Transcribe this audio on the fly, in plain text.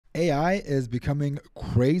AI is becoming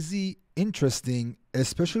crazy interesting,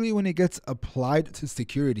 especially when it gets applied to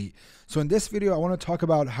security. So in this video, I want to talk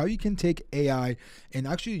about how you can take AI and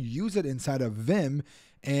actually use it inside of VIM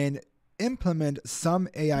and implement some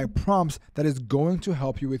AI prompts that is going to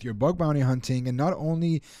help you with your bug bounty hunting, and not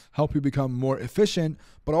only help you become more efficient,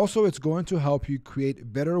 but also it's going to help you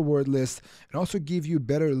create better word lists and also give you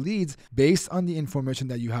better leads based on the information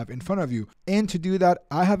that you have in front of you. And to do that,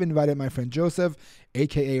 I have invited my friend Joseph,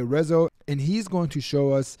 aka Rezo, and he's going to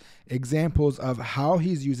show us examples of how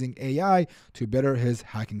he's using AI to better his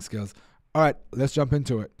hacking skills. All right, let's jump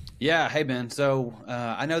into it. Yeah, hey Ben. So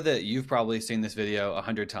I know that you've probably seen this video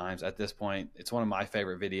 100 times at this point. It's one of my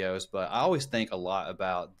favorite videos, but I always think a lot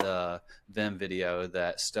about the VIM video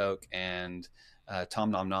that Stoke and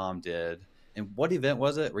Tom Nom Nom did. And what event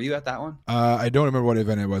was it? Were you at that one? I don't remember what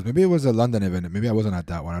event it was. Maybe it was a London event. Maybe I wasn't at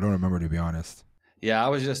that one. I don't remember, to be honest. Yeah, I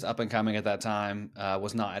was just up and coming at that time.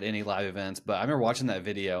 Was not at any live events, but I remember watching that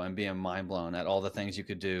video and being mind blown at all the things you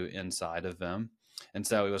could do inside of VIM. And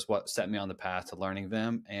so it was what set me on the path to learning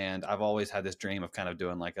VIM. And I've always had this dream of kind of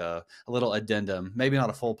doing like a little addendum, maybe not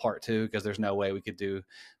a full part 2, because there's no way we could do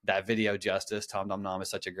that video justice. Tom Nom Nom is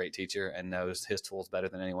such a great teacher and knows his tools better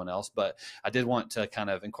than anyone else. But I did want to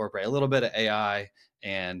kind of incorporate a little bit of AI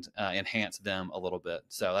and enhance them a little bit.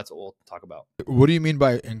 So that's what we'll talk about. What do you mean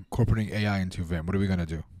by incorporating AI into VIM? What are we going to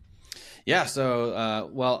do? Yeah,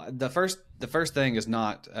 so well, the first thing is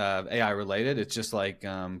not AI related. It's just like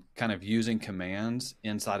kind of using commands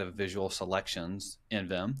inside of visual selections in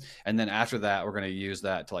VIM, and then after that, we're going to use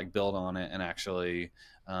that to like build on it and actually,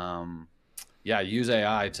 use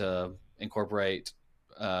AI to incorporate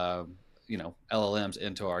LLMs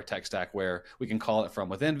into our tech stack, where we can call it from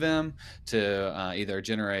within VIM to either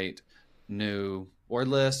generate new word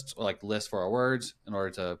lists or like lists for our words in order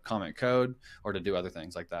to comment code or to do other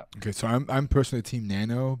things like that. Okay, so I'm personally team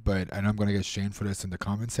Nano, and I'm gonna get shamed for this in the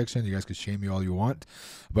comment section. You guys can shame me all you want,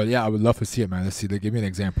 but yeah, I would love to see it, man. Let's see. Give me an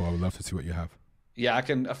example. I would love to see what you have. Yeah, I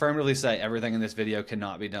can affirmatively say everything in this video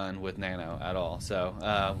cannot be done with Nano at all. So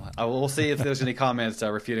we'll see if there's any comments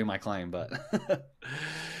refuting my claim. But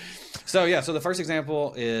so the first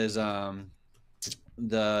example is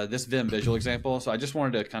this VIM visual example. So I just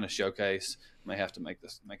wanted to kind of showcase. May have to make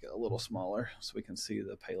it a little smaller so we can see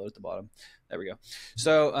the payload at the bottom. There we go.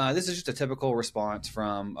 So this is just a typical response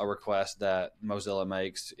from a request that Mozilla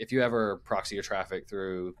makes. If you ever proxy your traffic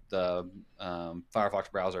through the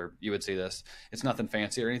Firefox browser, you would see this. It's nothing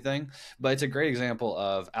fancy or anything, but it's a great example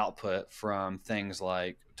of output from things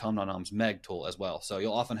like Tom Nom Nom's Meg tool as well. So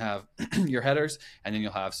you'll often have your headers, and then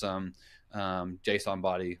you'll have some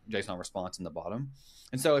JSON response in the bottom.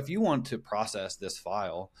 And so if you want to process this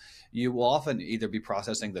file, you will often either be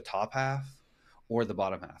processing the top half or the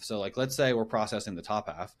bottom half. So like, let's say we're processing the top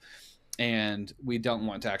half and we don't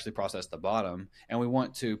want to actually process the bottom, and we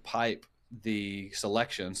want to pipe the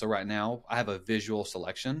selection. So right now I have a visual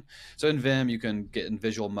selection. So in VIM, you can get in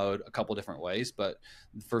visual mode a couple different ways, but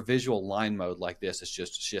for visual line mode like this, it's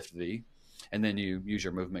just Shift V. And then you use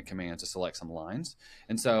your movement command to select some lines.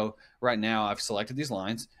 And so right now I've selected these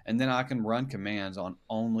lines, and then I can run commands on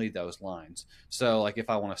only those lines. So like if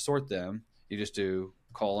I want to sort them, you just do :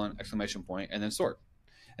 and then sort.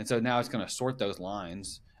 And so now it's going to sort those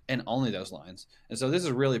lines and only those lines. And so this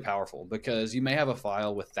is really powerful, because you may have a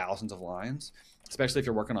file with thousands of lines, especially if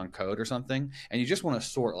you're working on code or something, and you just want to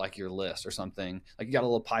sort like your list or something. Like you got a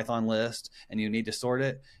little Python list and you need to sort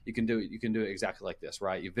it. You can do it exactly like this,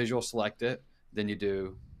 right? You visual select it, then you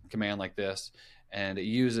do command like this, and it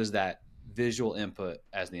uses that visual input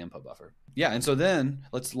as the input buffer. Yeah, and so then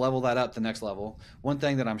let's level that up to the next level. One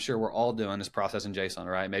thing that I'm sure we're all doing is processing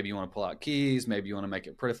JSON, right? Maybe you want to pull out keys, maybe you want to make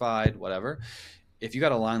it prettified, whatever. If you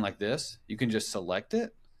got a line like this, you can just select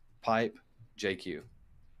it, pipe JQ.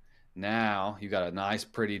 Now you got a nice,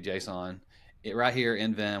 pretty JSON right here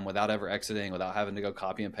in VIM without ever exiting, without having to go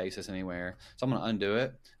copy and paste this anywhere. So I'm going to undo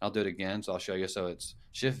it. I'll do it again. So I'll show you. So it's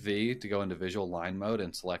Shift V to go into visual line mode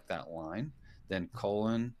and select that line, then :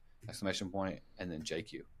 and then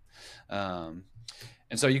JQ.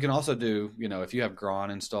 And so you can also do, if you have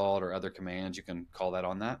Gron installed or other commands, you can call that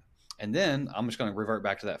on that. And then I'm just going to revert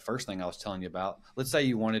back to that first thing I was telling you about. Let's say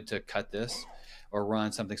you wanted to cut this or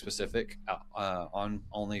run something specific on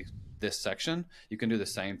only this section. You can do the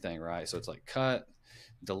same thing, right? So it's like cut,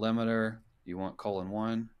 delimiter, you want : you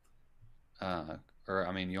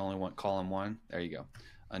only want :1. There you go.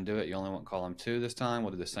 Undo it. You only want :2 this time.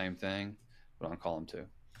 We'll do the same thing, but on :2.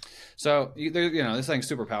 So, this thing's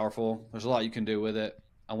super powerful. There's a lot you can do with it.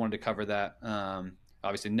 I wanted to cover that.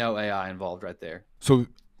 Obviously, no AI involved right there. So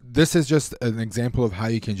this is just an example of how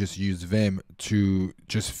you can just use Vim to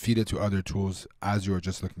just feed it to other tools as you're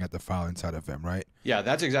just looking at the file inside of Vim, right? Yeah,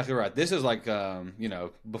 that's exactly right. This is like,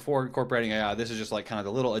 before incorporating AI, this is just like kind of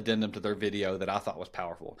the little addendum to their video that I thought was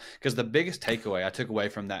powerful. Because the biggest takeaway I took away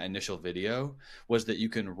from that initial video was that you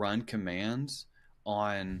can run commands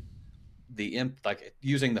on like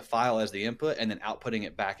using the file as the input and then outputting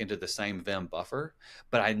it back into the same Vim buffer.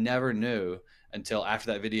 But I never knew until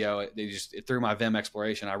after that video, through my Vim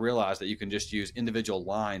exploration, I realized that you can just use individual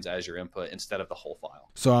lines as your input instead of the whole file.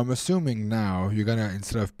 So I'm assuming now you're gonna,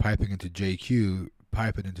 instead of piping into JQ,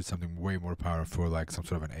 pipe it into something way more powerful, like some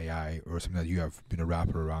sort of an AI or something that you have been a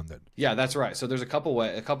wrapper around it. Yeah, that's right. So there's a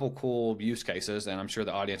couple cool use cases, and I'm sure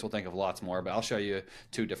the audience will think of lots more, but I'll show you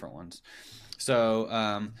two different ones. So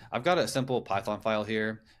I've got a simple Python file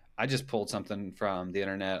here. I just pulled something from the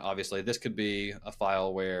internet. Obviously, this could be a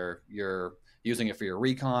file where you're using it for your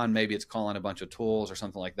Recon. Maybe it's calling a bunch of tools or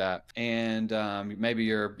something like that. And maybe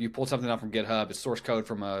you pulled something out from GitHub. It's source code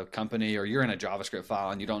from a company, or you're in a JavaScript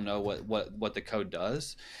file and you don't know what the code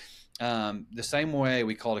does. The same way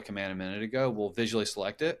we called a command a minute ago, we'll visually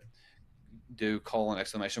select it, do :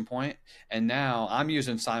 and now I'm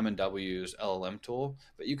using Simon W's LLM tool,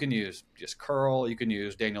 but you can use just curl, you can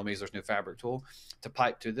use Daniel Miesler's new fabric tool to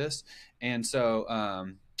pipe to this. And so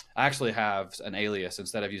I actually have an alias.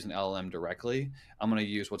 Instead of using LLM directly, I'm going to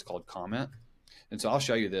use what's called comment. And so I'll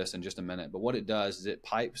show you this in just a minute, but what it does is it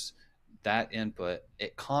pipes that input,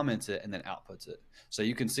 it comments it, and then outputs it. So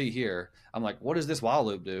you can see here, I'm like, what does this while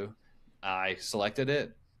loop do? I selected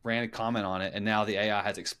it, ran a comment on it, and now the AI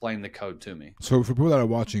has explained the code to me. So for people that are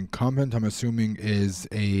watching, comment, I'm assuming, is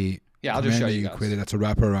a I'll just show you guys. Created that's a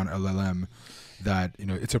wrapper around LLM. That,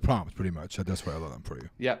 it's a prompt pretty much. That's for LLM for you.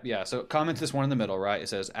 Yep, yeah. So comment this one in the middle, right? It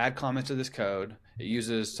says add comments to this code. It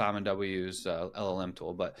uses Simon W's LLM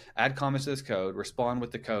tool, but add comments to this code, respond with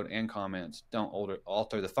the code and comments. Don't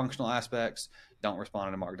alter the functional aspects. Don't respond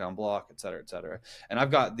in a markdown block, et cetera, et cetera. And I've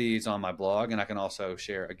got these on my blog, and I can also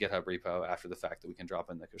share a GitHub repo after the fact that we can drop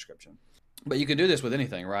in the description. But you can do this with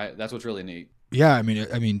anything, right? That's what's really neat. Yeah, I mean,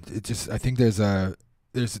 it just, I think there's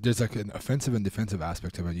like an offensive and defensive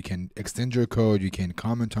aspect of it. You can extend your code, you can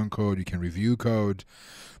comment on code, you can review code,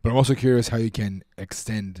 but I'm also curious how you can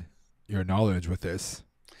extend your knowledge with this.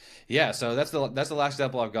 Yeah, so that's the last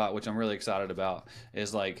example I've got, which I'm really excited about,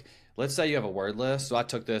 is like, let's say you have a word list. So I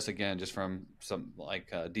took this again just from some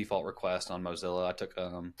default request on Mozilla. I took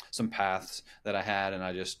some paths that I had and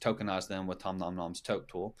I just tokenized them with Tom Nom Nom's toke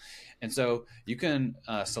tool. And so you can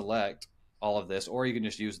select all of this, or you can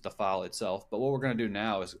just use the file itself. But what we're going to do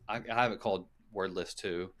now is I have it called word list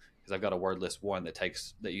 2, because I've got a word list 1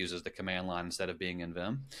 that uses the command line instead of being in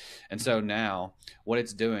Vim. And so now what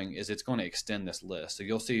it's doing is it's going to extend this list. So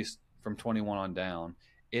you'll see from 21 on down,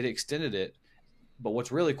 it extended it. But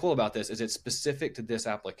what's really cool about this is it's specific to this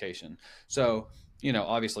application. So,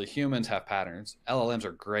 obviously humans have patterns. LLMs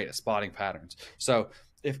are great at spotting patterns. So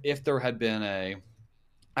if there had been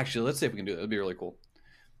actually, let's see if we can do it. It'd be really cool.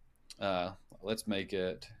 Let's make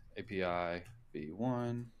it API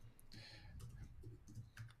v1.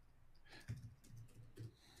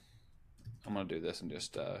 I'm going to do this and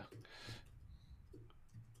just,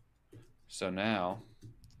 so now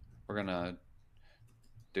we're going to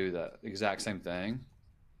do the exact same thing.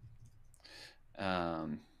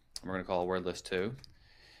 We're going to call it word list 2.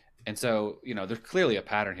 And so, there's clearly a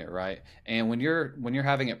pattern here, right? And when you're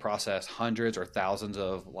having it process hundreds or thousands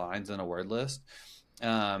of lines in a word list,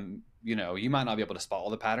 you might not be able to spot all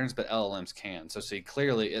the patterns, but LLMs can. So see,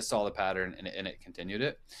 clearly it saw the pattern and it continued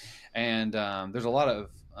it. And there's a lot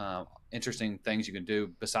of interesting things you can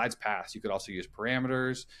do besides paths. You could also use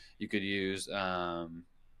parameters. You could use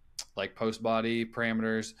like post body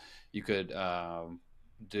parameters. You could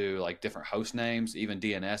do like different host names, even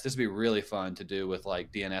DNS. This would be really fun to do with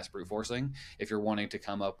like DNS brute forcing if you're wanting to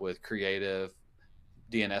come up with creative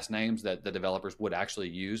DNS names that the developers would actually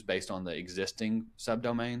use based on the existing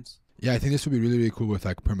subdomains. Yeah, I think this would be really, really cool with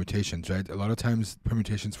like permutations, right? A lot of times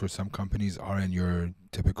permutations for some companies are in your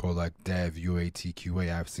typical like dev, UAT,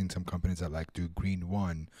 QA. I've seen some companies that like do green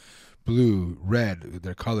 1, blue, red,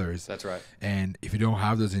 their colors. That's right. And if you don't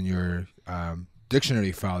have those in your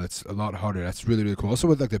dictionary file, it's a lot harder. That's really, really cool. Also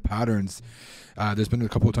with like the patterns, there's been a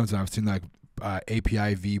couple of times that I've seen like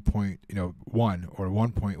API v.1 or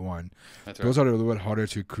 1.1. Those are a little bit harder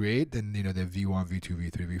to create than the V1,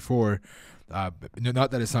 V2, V3, V4.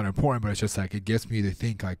 Not that it's not important, but it's just like it gets me to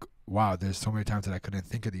think like, wow, there's so many times that I couldn't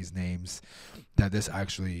think of these names that this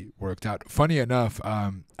actually worked out. Funny enough,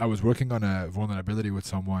 I was working on a vulnerability with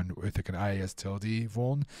someone with like an IAS tilde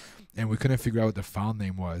vuln, and we couldn't figure out what the file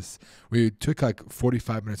name was. We took like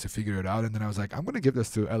 45 minutes to figure it out, and then I was like, I'm going to give this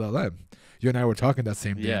to LLM. You and I were talking that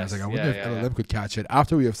same day, and I was like, I wonder if LLM could catch it.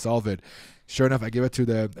 After we have solved it, sure enough, I give it to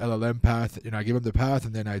the LLM path. I give him the path,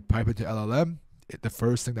 and then I pipe it to LLM. The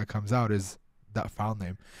first thing that comes out is that file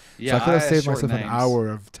name. Yeah, so I could have saved myself an hour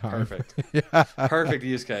of time. Perfect. Yeah. Perfect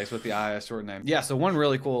use case with the IS short name. Yeah, so one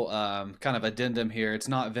really cool kind of addendum here, it's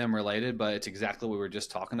not Vim related, but it's exactly what we were just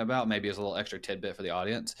talking about. Maybe as a little extra tidbit for the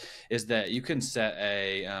audience, is that you can set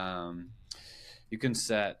a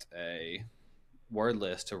word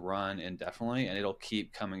list to run indefinitely, and it'll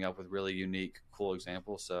keep coming up with really unique, cool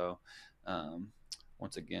examples. So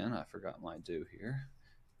once again, I forgot my do here.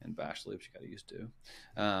 And bash loops, you got to use do.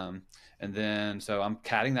 And then, so I'm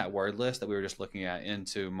catting that word list that we were just looking at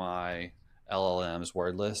into my LLM's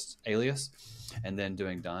word list alias, and then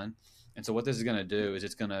doing done. And so what this is going to do is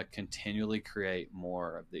it's going to continually create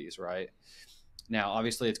more of these, right? Now,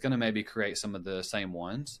 obviously, it's going to maybe create some of the same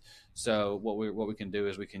ones. So what we can do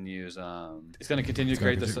is we can use it's going to continue to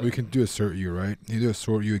create this. We can do a sort you, right? You do a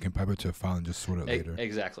sort you can pipe it to a file and just sort it later.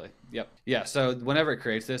 Exactly. Yep. Yeah. So whenever it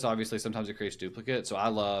creates this, obviously sometimes it creates duplicates. So I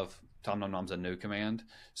love tomnomnom's a new command.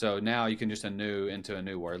 So now you can just new into a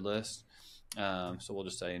new word list. So we'll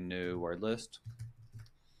just say new word list.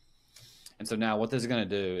 And so now what this is going to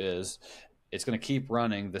do is it's going to keep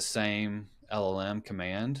running the same LLM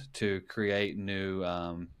command to create new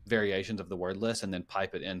variations of the word list and then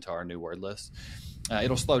pipe it into our new word list.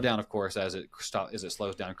 It'll slow down, of course, as it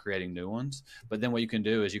slows down creating new ones. But then what you can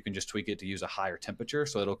do is you can just tweak it to use a higher temperature,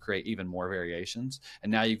 so it'll create even more variations.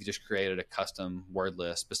 And now you've just created a custom word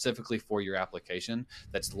list specifically for your application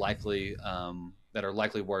that's likely that are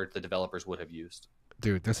likely words the developers would have used.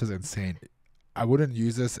 Dude, this is insane. I wouldn't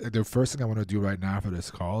use this. The first thing I want to do right now for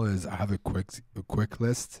this call is I have a quick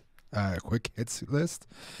list. Quick hits list.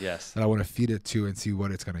 Yes. That I want to feed it to and see what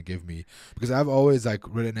it's gonna give me, because I've always like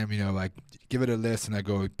written them, like give it a list and I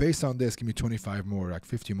go based on this, give me 25 more, like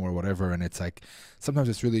 50 more, whatever. And it's like sometimes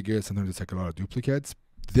it's really good, sometimes it's like a lot of duplicates.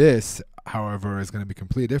 This, however, is going to be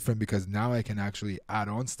completely different because now I can actually add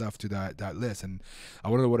on stuff to that list. And I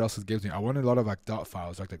want to know what else it gives me. I want a lot of like dot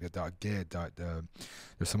files, like the .git,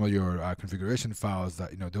 there's some of your configuration files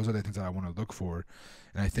that, those are the things that I want to look for.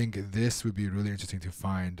 And I think this would be really interesting to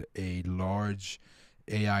find a large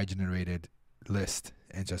AI generated list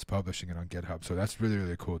and just publishing it on GitHub. So that's really,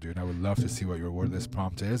 really cool, dude. And I would love to see what your word list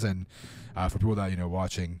prompt is. And for people that,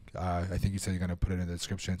 watching, I think you said you're going to put it in the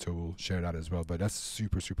description, so we'll share that as well. But that's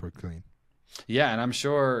super, super clean. Yeah, and I'm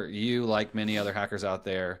sure you, like many other hackers out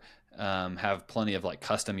there, have plenty of like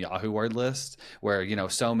custom Yahoo word lists where,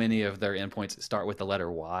 so many of their endpoints start with the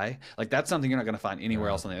letter Y. Like that's something you're not going to find anywhere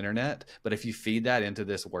else on the internet. But if you feed that into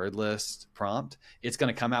this word list prompt, it's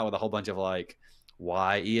going to come out with a whole bunch of like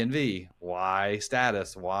Y env, Y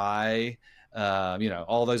status, Y,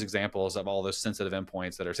 all those examples of all those sensitive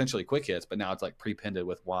endpoints that are essentially quick hits, but now it's like prepended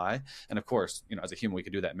with Y. And of course, as a human, we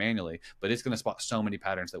could do that manually, but it's going to spot so many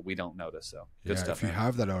patterns that we don't notice. So good stuff. If you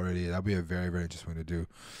have that already, that'd be a very, very interesting thing to do.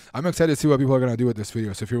 I'm excited to see what people are going to do with this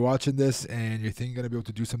video. So if you're watching this and you think you're going to be able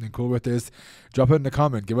to do something cool with this, drop it in the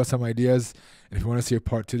comment, give us some ideas. And if you want to see a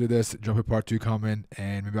part 2 to this, drop a part 2 comment,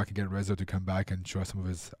 and maybe I can get Rezo to come back and show us some of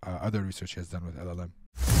his other research he has done with LLM.